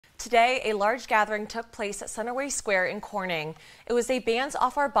Today, a large gathering took place at Centerway Square in Corning. It was a Bands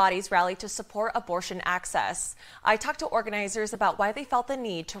Off Our Bodies rally to support abortion access. I talked to organizers about why they felt the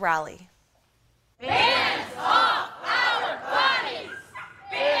need to rally. Bands off our bodies!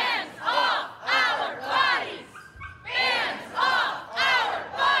 Bands off our bodies! Bands off our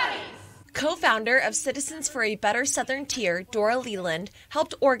bodies! Co-founder of Citizens for a Better Southern Tier, Dora Leland,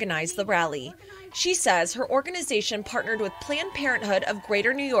 helped organize the rally. She says her organization partnered with Planned Parenthood of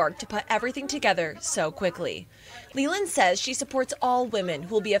Greater New York to put everything together so quickly. Leland says she supports all women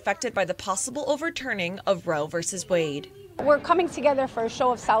who will be affected by the possible overturning of Roe v. Wade. We're coming together for a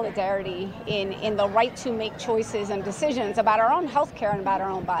show of solidarity in the right to make choices and decisions about our own health care and about our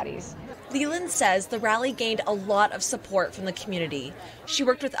own bodies. Leland says the rally gained a lot of support from the community. She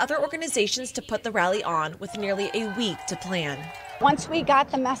worked with other organizations to put the rally on with nearly a week to plan. Once we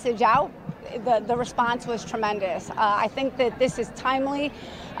got the message out, the response was tremendous. I think that this is timely.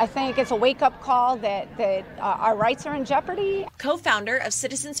 I think it's a wake-up call that our rights are in jeopardy. Co-founder of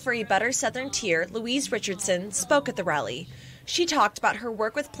Citizens for a Better Southern Tier, Louise Richardson, spoke at the rally. She talked about her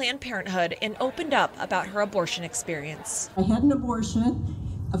work with Planned Parenthood and opened up about her abortion experience. I had an abortion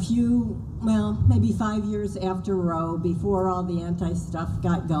maybe 5 years after Roe, before all the anti-stuff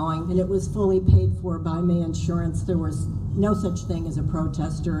got going, and it was fully paid for by my insurance. There was no such thing as a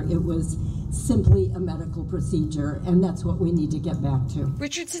protester. It was simply a medical procedure, and that's what we need to get back to.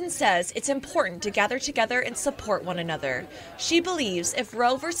 Richardson says it's important to gather together and support one another. She believes if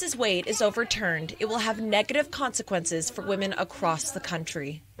Roe v. Wade is overturned, it will have negative consequences for women across the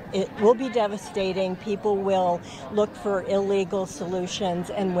country. It will be devastating. People will look for illegal solutions,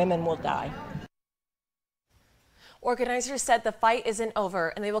 and women will die. Organizers said the fight isn't over,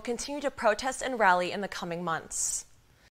 and they will continue to protest and rally in the coming months.